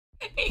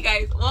Hey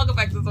guys, welcome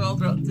back to Soil's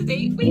World.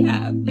 Today we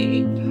have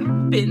a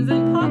Pins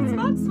and Pops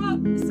box swap,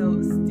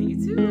 so stay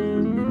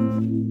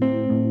tuned.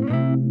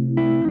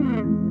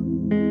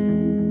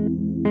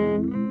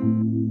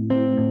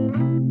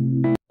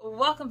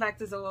 Welcome back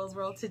to Soil's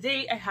World.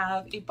 Today I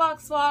have a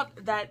box swap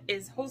that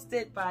is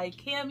hosted by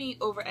Cami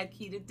over at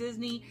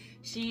Key.to.Disney.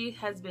 She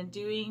has been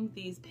doing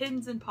these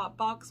Pins and Pop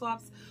box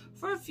swaps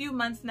for a few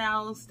months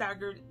now,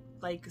 staggered,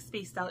 like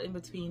spaced out in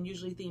between,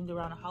 usually themed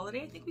around a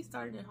holiday. I think we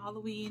started in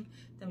Halloween,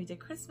 then we did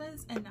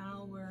Christmas, and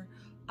now we're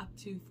up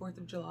to 4th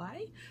of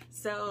July.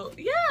 So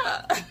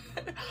yeah,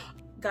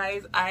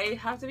 guys, I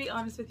have to be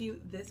honest with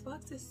you, this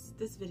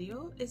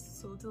video is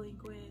so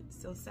delinquent.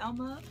 So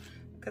Selma,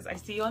 because I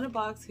see on the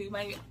box who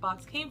my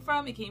box came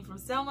from. It came from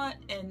Selma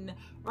and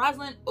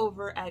Rosalind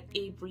over at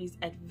Avery's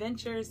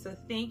Adventures. So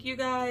thank you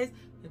guys.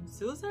 I'm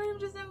so sorry I'm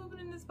just now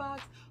opening this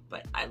box,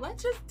 but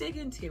let's just dig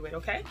into it,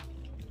 okay?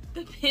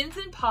 The Pins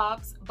and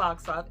Pops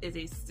box swap is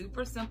a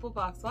super simple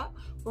box swap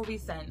where we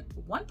send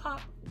one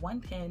pop,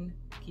 one pin,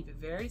 keep it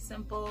very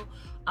simple.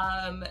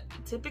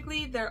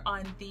 Typically they're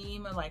on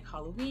theme, like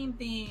Halloween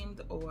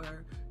themed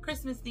or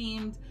Christmas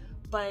themed,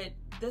 but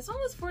this one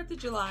was 4th of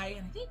July,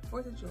 and I think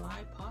 4th of July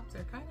pops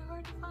are kind of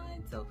hard to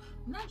find, so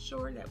I'm not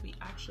sure that we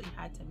actually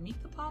had to make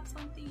the pops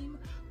on theme,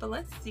 but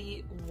let's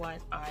see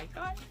what I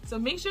got. So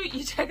make sure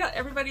you check out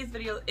everybody's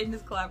video in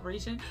this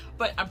collaboration,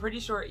 but I'm pretty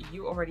sure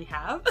you already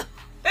have.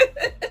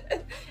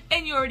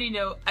 And you already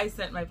know I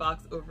sent my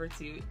box over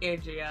to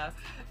Andrea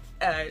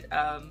at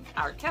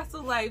Our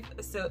Castle Life.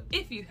 So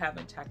if you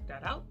haven't checked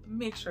that out,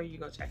 make sure you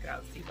go check it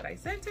out, see what I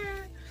sent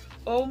her.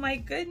 Oh my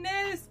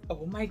goodness,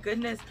 oh my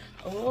goodness,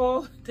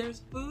 oh,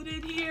 there's food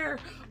in here.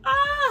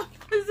 Ah,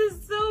 this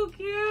is so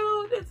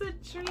cute, it's a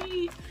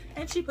treat.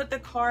 And she put the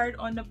card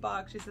on the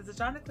box. She says,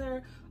 John and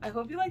Claire, I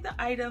hope you like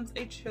the items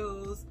I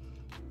chose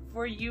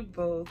for you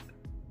both.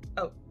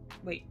 Oh,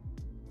 wait,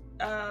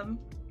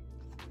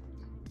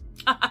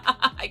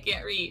 I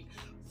can't read.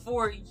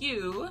 For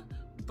you,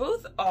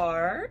 both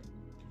are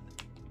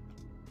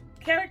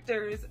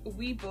characters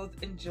we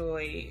both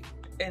enjoy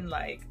and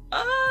like.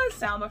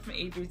 Salma from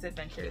Avery's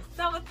Adventures.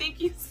 Salma,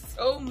 thank you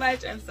so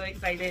much. I'm so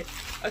excited.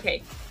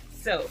 Okay,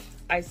 so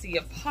I see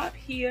a pop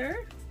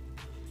here,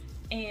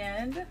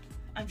 and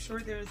I'm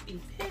sure there's a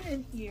pin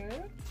in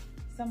here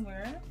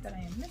somewhere that I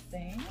am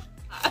missing.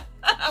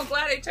 I'm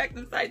glad I checked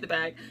inside the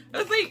bag. I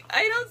was like,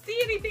 I don't see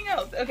anything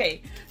else.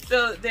 Okay,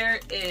 so there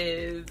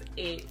is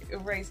a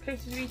Rice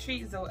Krispie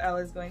treat.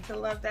 Zoelle is going to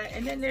love that.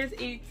 And then there's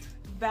a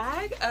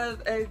bag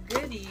of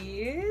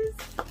goodies.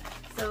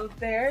 So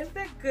there's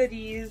the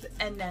goodies,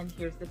 and then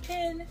here's the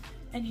pin,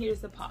 and here's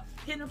the pop.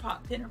 Pin or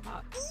pop, pin or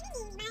pop.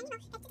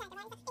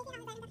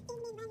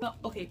 Oh,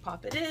 okay,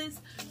 pop it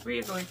is. We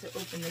are going to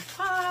open this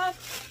pop.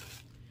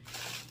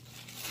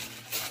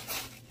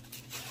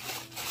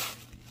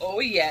 Oh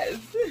yes,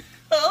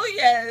 oh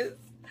yes.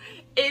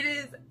 It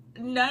is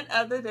none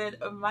other than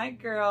my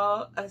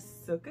girl,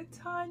 Ahsoka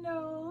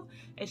Tano,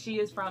 and she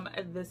is from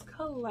this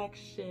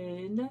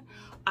collection.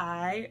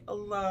 I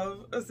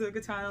love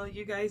Ahsoka Tano.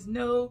 You guys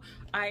know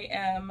I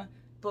am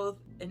both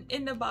an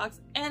in the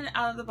box and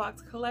out of the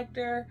box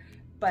collector,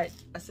 but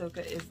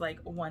Ahsoka is like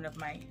one of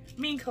my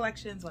main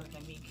collections, one of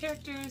my main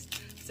characters.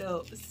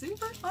 So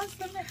super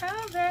awesome to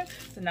have that.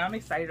 So now I'm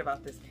excited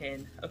about this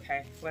pin.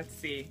 Okay, let's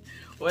see.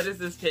 What is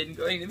this pin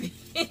going to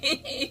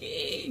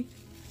be?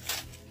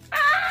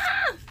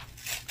 Ah!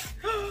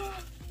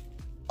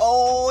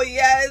 Oh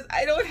yes,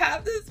 I don't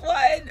have this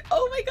one.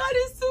 Oh my god,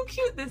 it's so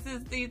cute. This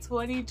is the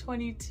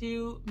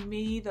 2022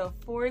 May the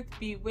 4th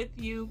Be With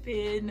You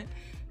pin.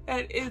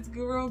 That is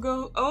girl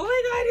go. Oh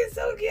my god, it's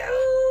so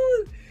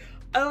cute.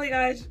 Oh my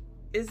gosh.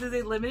 This is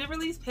a limited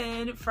release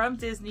pin from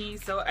Disney,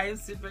 so I am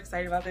super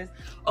excited about this.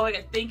 Oh my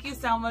god, thank you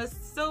Selma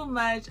so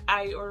much.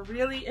 I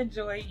really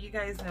enjoy, you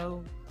guys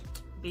know,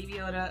 Baby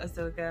Yoda,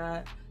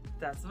 Ahsoka,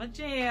 that's my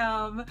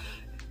jam.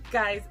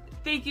 Guys,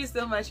 thank you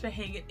so much for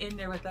hanging in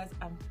there with us.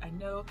 I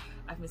know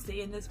I've been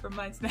saying this for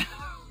months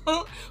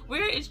now.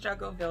 We're in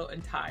Struggleville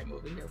in time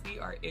over here. We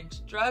are in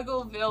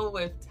Struggleville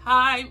with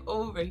time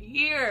over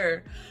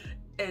here.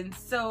 And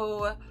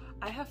so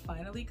I have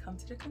finally come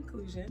to the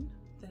conclusion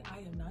that I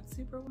am not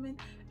Superwoman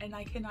and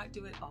I cannot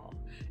do it all.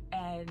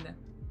 And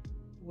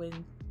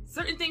when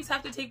certain things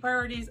have to take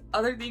priorities,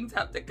 other things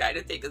have to kind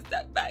of take a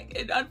step back.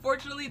 And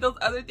unfortunately, those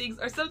other things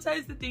are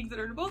sometimes the things that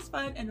are the most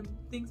fun and the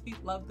things we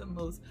love the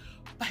most.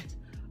 But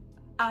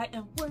I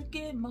am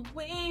working my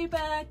way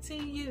back to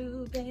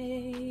you,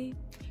 babe.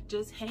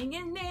 Just hang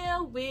in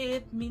there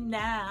with me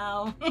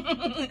now.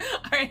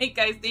 Alright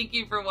guys, thank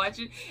you for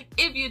watching.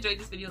 If you enjoyed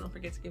this video, don't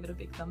forget to give it a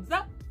big thumbs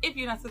up. If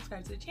you're not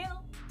subscribed to the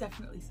channel,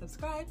 definitely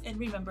subscribe. And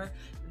remember,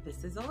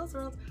 this is Soil's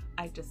World.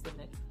 I just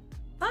limit.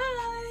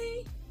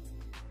 Bye!